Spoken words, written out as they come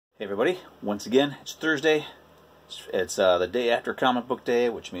Hey everybody, once again, it's Thursday. It's the day after comic book day,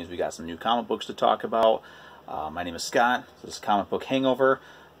 which means we got some new comic books to talk about. My name is Scott. This is Comic Book Hangover,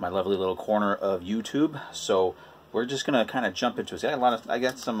 my lovely little corner of YouTube. So we're just gonna kind of jump into it. I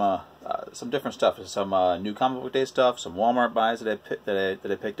got some different stuff, some new comic book day stuff, some Walmart buys that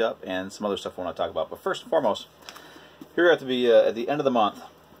I picked up, and some other stuff I want to talk about. But first and foremost, here at the end of the month.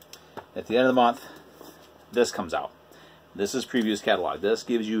 At the end of the month, this comes out. This is Preview's catalog. This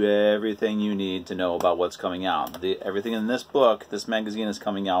gives you everything you need to know about what's coming out. Everything in this book, this magazine, is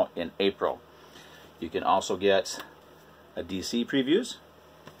coming out in April. You can also get a DC previews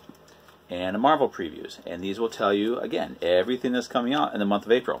and a Marvel previews. And these will tell you, again, everything that's coming out in the month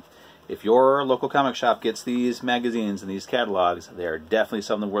of April. If your local comic shop gets these magazines and these catalogs, they are definitely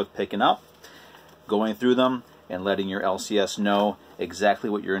something worth picking up, going through them, and letting your LCS know exactly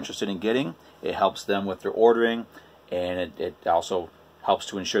what you're interested in getting. It helps them with their ordering. And it also helps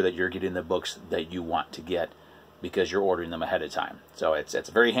to ensure that you're getting the books that you want to get because you're ordering them ahead of time. So it's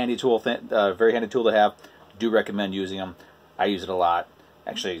a very handy tool. Very handy tool to have. Do recommend using them. I use it a lot.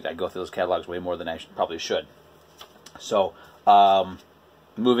 Actually, I go through those catalogs way more than I probably should. So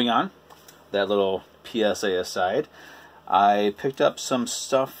moving on. That little PSA aside, I picked up some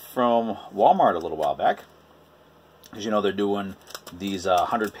stuff from Walmart a little while back. As you know, they're doing these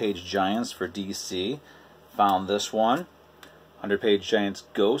 100-page giants for DC. Found this one, 100-page Giants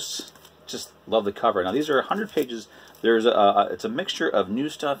Ghosts. Just love the cover. Now these are 100 pages. There's it's a mixture of new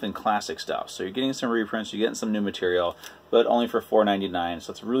stuff and classic stuff. So you're getting some reprints, you're getting some new material, but only for $4.99.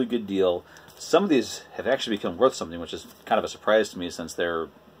 So it's a really good deal. Some of these have actually become worth something, which is kind of a surprise to me since they're,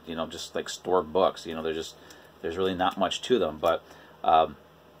 you know, just like store books. You know, there's really not much to them. But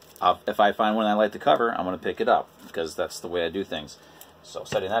if I find one I like the cover, I'm going to pick it up because that's the way I do things. So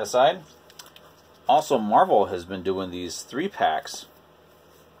setting that aside. Also, Marvel has been doing these 3-packs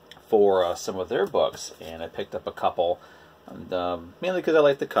for some of their books, and I picked up a couple, and, mainly because I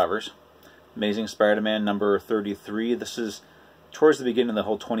like the covers. Amazing Spider-Man number 33. This is towards the beginning of the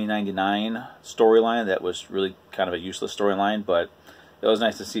whole 2099 storyline. That was really kind of a useless storyline, but it was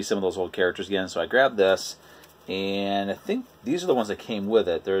nice to see some of those old characters again, so I grabbed this, and I think these are the ones that came with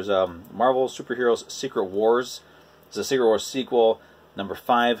it. There's Marvel Superheroes Secret Wars. It's a Secret Wars sequel. Number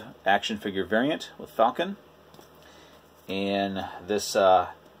 5 action figure variant with Falcon, and this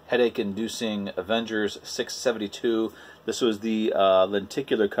headache-inducing Avengers 672. This was the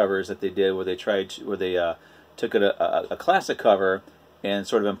lenticular covers that they did, where they took a classic cover and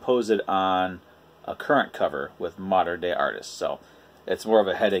sort of imposed it on a current cover with modern-day artists. So it's more of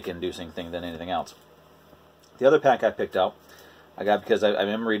a headache-inducing thing than anything else. The other pack I picked up, I got because I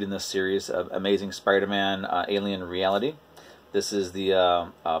am reading this series of Amazing Spider-Man Alien Reality. This is the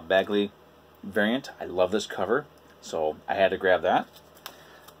Bagley variant. I love this cover, so I had to grab that.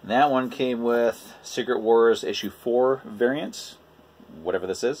 That one came with Secret Wars issue 4 variants, whatever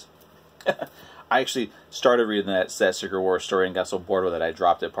this is. I actually started reading that Secret Wars story and got so bored with it I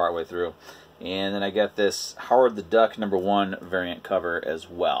dropped it partway through. And then I got this Howard the Duck number 1 variant cover as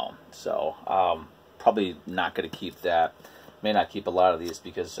well. So probably not going to keep that. May not keep a lot of these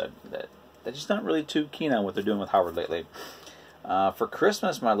because they're just not really too keen on what they're doing with Howard lately. For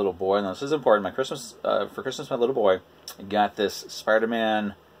Christmas, my little boy, now this is important, for Christmas, my little boy got this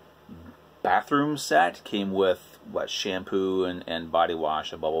Spider-Man bathroom set. Came with, what, shampoo and body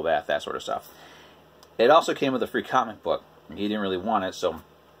wash, a bubble bath, that sort of stuff. It also came with a free comic book. He didn't really want it, so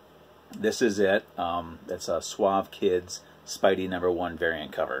this is it. It's a Suave Kids Spidey number 1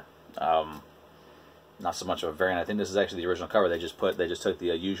 variant cover. Not so much of a variant. I think this is actually the original cover. They just took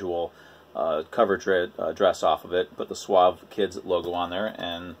the usual cover dress off of it, put the Suave Kids logo on there,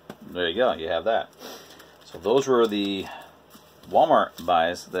 and there you go, you have that. So those were the Walmart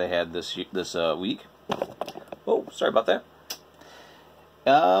buys that I had this week. Oh, sorry about that.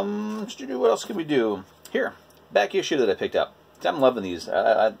 What else can we do? Here, back issue that I picked up. I'm loving these.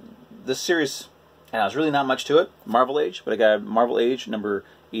 This series, there's really not much to it. Marvel Age, but I got Marvel Age number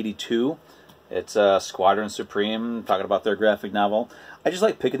 82. It's Squadron Supreme, talking about their graphic novel. I just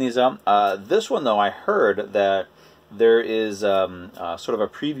like picking these up. This one, though, I heard that there is sort of a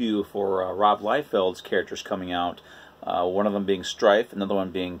preview for Rob Liefeld's characters coming out. One of them being Strife, another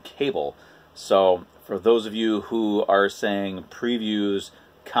one being Cable. So for those of you who are saying previews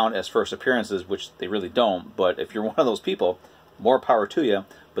count as first appearances, which they really don't, but if you're one of those people, more power to you.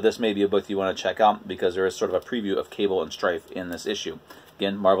 But this may be a book you want to check out because there is sort of a preview of Cable and Strife in this issue.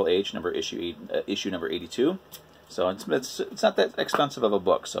 Again, Marvel Age issue number 82. So it's not that expensive of a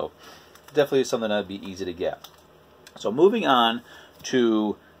book, so definitely something that'd be easy to get. So moving on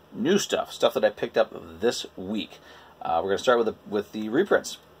to new stuff that I picked up this week. We're going to start with the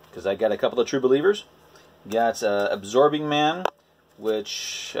reprints. because I got a couple of True Believers. Got Absorbing Man,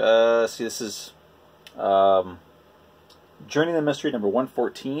 which, see, this is Journey in the Mystery number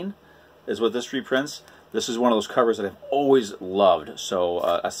 114 is what this reprints. This is one of those covers that I've always loved. So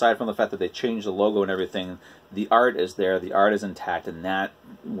aside from the fact that they changed the logo and everything, the art is there, the art is intact, and that,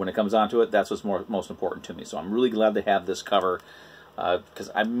 when it comes down to it, that's what's most important to me. So I'm really glad they have this cover,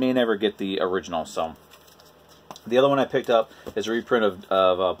 because I may never get the original. So the other one I picked up is a reprint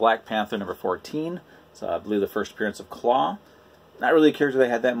of Black Panther number 14. So I believe the first appearance of Claw. Not really a character that I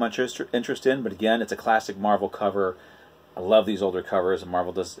had that much interest in, but again, it's a classic Marvel cover. I love these older covers, and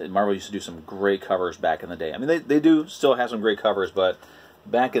Marvel used to do some great covers back in the day. I mean, they do still have some great covers, but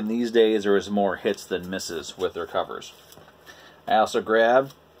back in these days, there was more hits than misses with their covers. I also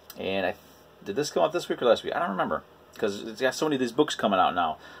grabbed, and did this come out this week or last week? I don't remember, because it's got so many of these books coming out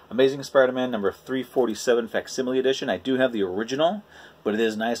now. Amazing Spider-Man number 347 facsimile edition. I do have the original, but it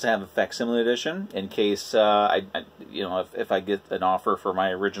is nice to have a facsimile edition in case you know, if I get an offer for my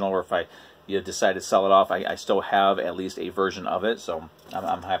original, or if I decide to sell it off, I still have at least a version of it, so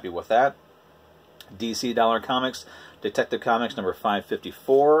I'm happy with that. DC Dollar Comics, Detective Comics number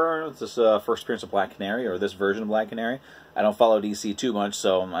 554. This is first appearance of Black Canary, or this version of Black Canary. I don't follow DC too much,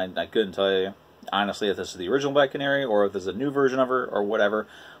 so I couldn't tell you honestly if this is the original Black Canary or if there's a new version of her or whatever.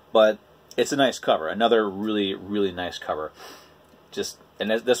 But it's a nice cover. Another really, really nice cover. And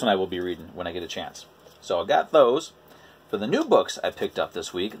this one I will be reading when I get a chance. So I got those. For the new books I picked up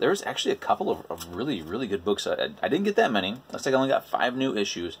this week, there's actually a couple of really, really good books. I didn't get that many. Looks like I only got 5 new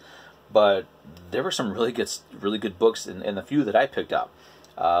issues. But there were some really good books in the few that I picked up.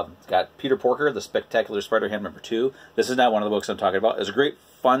 Got Peter Porker, The Spectacular Spider-Man number 2. This is not one of the books I'm talking about. It's a great,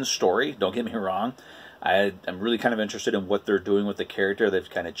 fun story. Don't get me wrong. I'm really kind of interested in what they're doing with the character. They've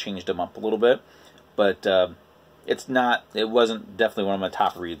kind of changed him up a little bit. But it wasn't definitely one of my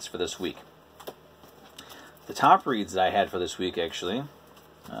top reads for this week. The top reads that I had for this week, actually,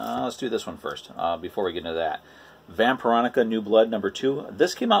 let's do this one first, before we get into that. Vampironica New Blood number 2.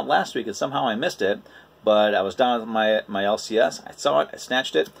 This came out last week, and somehow I missed it, but I was down with my LCS. I saw it, I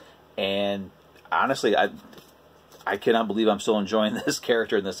snatched it, and honestly, I cannot believe I'm still enjoying this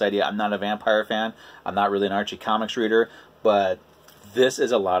character and this idea. I'm not a vampire fan. I'm not really an Archie Comics reader, but this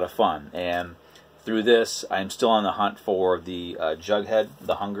is a lot of fun, and through this, I'm still on the hunt for the Jughead,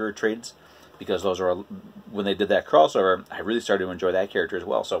 the Hunger trades, because those are, when they did that crossover, I really started to enjoy that character as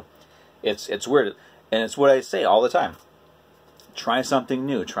well. So it's weird, and it's what I say all the time. Try something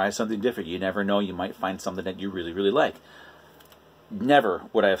new, try something different. You never know, you might find something that you really, really like. Never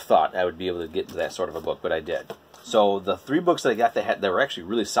would I have thought I would be able to get into that sort of a book, but I did. So the 3 books that I got that were actually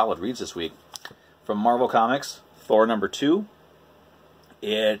really solid reads this week. From Marvel Comics, Thor number 2.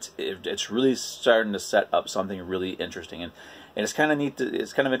 It's really starting to set up something really interesting, and it's kind of neat.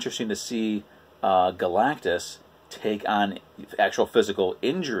 It's kind of interesting to see Galactus take on actual physical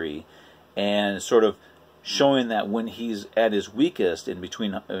injury, and sort of showing that when he's at his weakest, in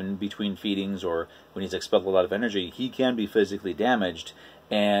between feedings, or when he's expelled a lot of energy, he can be physically damaged,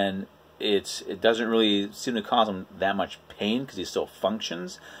 and it doesn't really seem to cause him that much pain because he still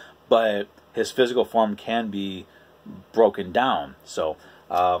functions, but his physical form can be broken down. So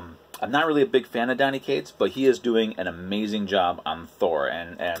I'm not really a big fan of Donny Cates, but he is doing an amazing job on Thor,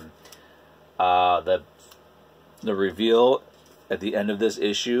 and the reveal at the end of this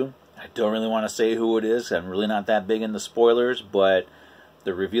issue, I don't really want to say who it is. I'm really not that big into spoilers, but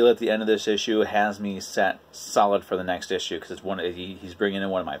the reveal at the end of this issue has me set solid for the next issue, because he's bringing in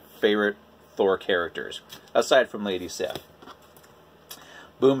one of my favorite Thor characters, aside from Lady Sif.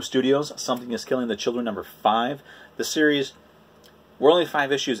 Boom Studios, Something is Killing the Children number 5. The series, we're only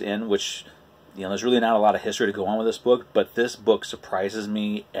 5 issues in, which, there's really not a lot of history to go on with this book, but this book surprises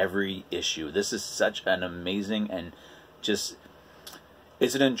me every issue. This is such an amazing and just,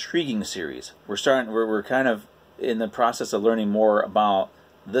 it's an intriguing series. We're kind of in the process of learning more about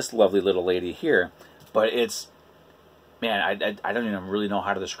this lovely little lady here, but it's, man, I don't even really know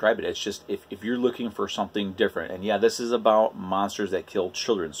how to describe it. It's just, if you're looking for something different, and yeah, this is about monsters that kill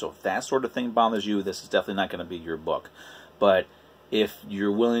children, so if that sort of thing bothers you, this is definitely not going to be your book. But if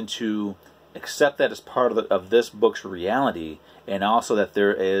you're willing to accept that as part of this book's reality, and also that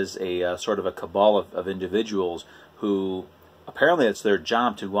there is a sort of a cabal of individuals who, apparently it's their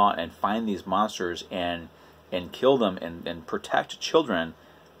job to go out and find these monsters and kill them and protect children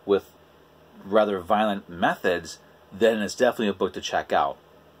with rather violent methods, then it's definitely a book to check out.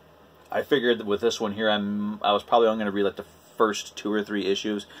 I figured that with this one here, I was probably only going to read like the first 2 or 3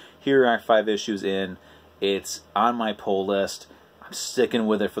 issues. Here are 5 issues in. It's on my pull list. I'm sticking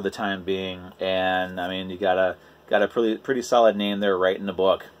with it for the time being, and I mean, you got a pretty solid name there right in the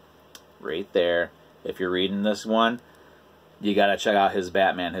book. right there. If you're reading this one, you got to check out his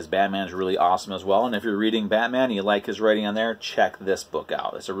Batman. His Batman's really awesome as well. And if you're reading Batman and you like his writing on there, check this book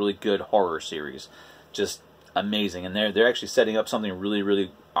out. It's a really good horror series. Just amazing. And they're actually setting up something really,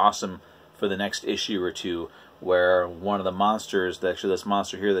 really awesome for the next issue or two, where one of the monsters, actually this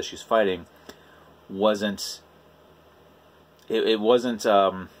monster here that she's fighting, wasn't... It was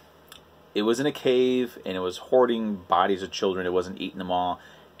in a cave, and it was hoarding bodies of children. It wasn't eating them all.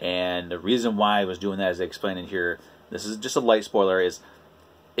 And the reason why it was doing that, as I explained in here, this is just a light spoiler, is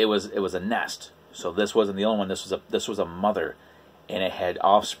it was a nest. So this wasn't the only one. This was a mother, and it had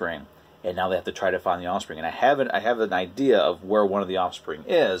offspring. And now they have to try to find the offspring. And I have an idea of where one of the offspring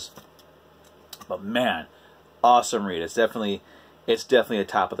is. But man, awesome read. It's definitely a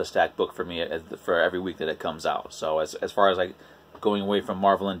top of the stack book for me for every week that it comes out. So as far as like going away from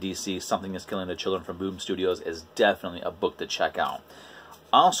Marvel and DC, Something is Killing the Children from Boom Studios is definitely a book to check out.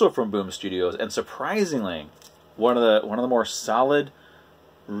 Also from Boom Studios, and surprisingly, one of the more solid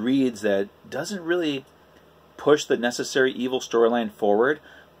reads that doesn't really push the Necessary Evil storyline forward,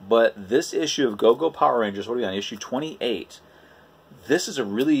 but this issue of Go-Go Power Rangers, what are we on, issue 28, this is a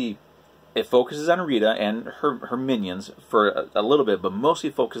really, it focuses on Rita and her minions for a little bit, but mostly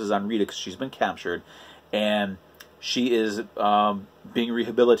focuses on Rita because she's been captured, and she is being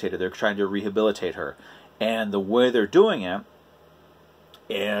rehabilitated. They're trying to rehabilitate her, and the way they're doing it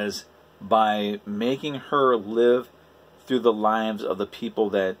is by making her live through the lives of the people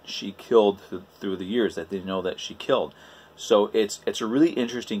that she killed through the years that they know that she killed. So it's a really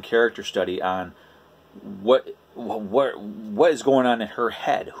interesting character study on what is going on in her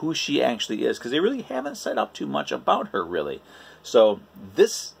head, who she actually is, because they really haven't set up too much about her, really. So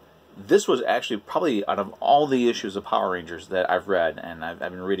this was actually probably, out of all the issues of Power Rangers that I've read, and I've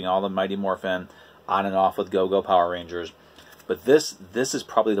been reading all the Mighty Morphin on and off with Go-Go Power Rangers, but this is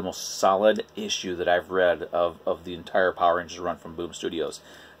probably the most solid issue that I've read of the entire Power Rangers run from Boom Studios.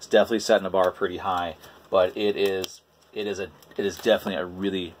 It's definitely setting the bar pretty high, but it is definitely a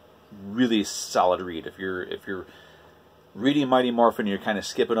really, really solid read. If you're reading Mighty Morphin and you're kind of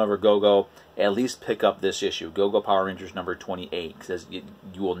skipping over Go-Go, at least pick up this issue, Go-Go Power Rangers number 28, because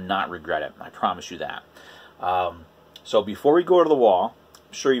you will not regret it. I promise you that. So before we go to the wall,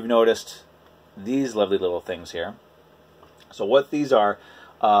 I'm sure you've noticed these lovely little things here. So what these are,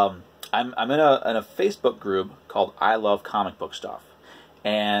 I'm in a Facebook group called I Love Comic Book Stuff,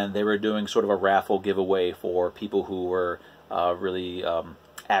 and they were doing sort of a raffle giveaway for people who were really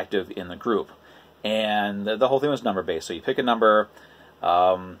active in the group. And the whole thing was number based. So you pick a number.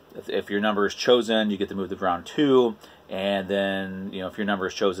 If your number is chosen, you get to move to round 2, and then if your number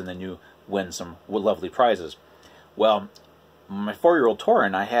is chosen, then you win some lovely prizes. Well, my 4-year-old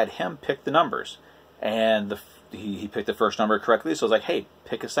Torin, I had him pick the numbers, and he picked the first number correctly. So I was like, hey,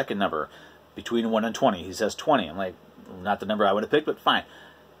 pick a second number between 1 and 20. He says 20. I'm like, not the number I would have picked, but fine.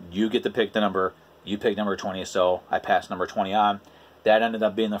 You get to pick the number. You pick number 20, so I passed number 20 on. That ended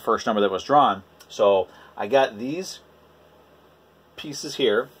up being the first number that was drawn. So I got these pieces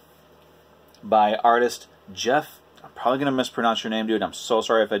here by artist Jeff, I'm probably going to mispronounce your name, dude. I'm so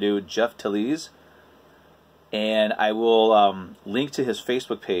sorry if I do. Jeff Tellez. And I will link to his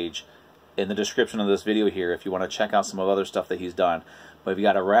Facebook page in the description of this video here if you want to check out some of the other stuff that he's done. But we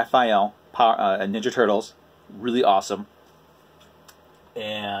got a Raphael, Ninja Turtles, really awesome.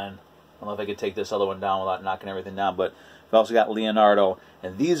 And I don't know if I could take this other one down without knocking everything down, but we've also got Leonardo,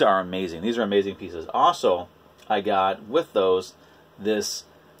 and these are amazing. These are amazing pieces. Also, I got, with those, this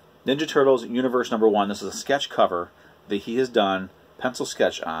Ninja Turtles Universe #1. This is a sketch cover that he has done, pencil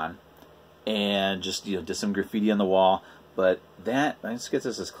sketch on, and just did some graffiti on the wall. But let's get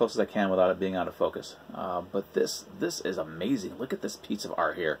this as close as I can without it being out of focus. But this is amazing. Look at this piece of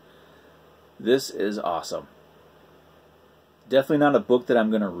art here. This is awesome. Definitely not a book that I'm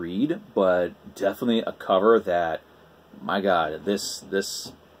going to read, but definitely a cover that, my God, this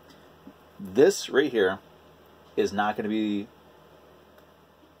right here is not going to be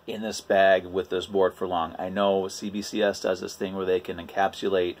in this bag with this board for long. I know CBCS does this thing where they can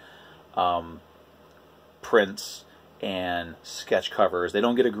encapsulate prints and sketch covers. They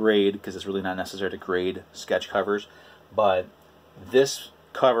don't get a grade because it's really not necessary to grade sketch covers, but this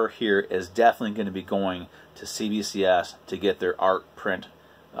cover here is definitely going to be going to CBCS to get their art print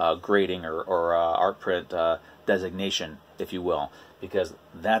grading or art print designation, if you will, because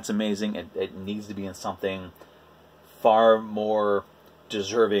that's amazing. It needs to be in something far more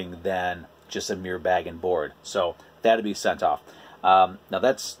deserving than just a mere bag and board. So that'll be sent off. Now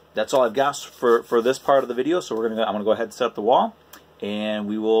that's all I've got for this part of the video. So I'm gonna go ahead and set up the wall, and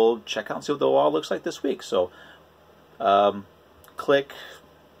we will check out and see what the wall looks like this week. So click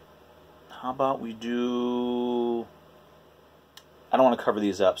how about we do... I don't want to cover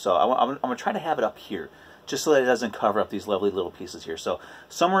these up, so I'm going to try to have it up here, just so that it doesn't cover up these lovely little pieces here. So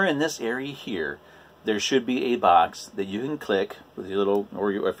somewhere in this area here, there should be a box that you can click with your little,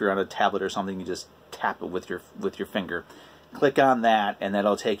 or if you're on a tablet or something, you just tap it with your finger. Click on that, and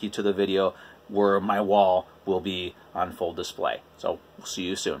that'll take you to the video where my wall will be on full display. So we'll see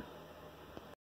you soon.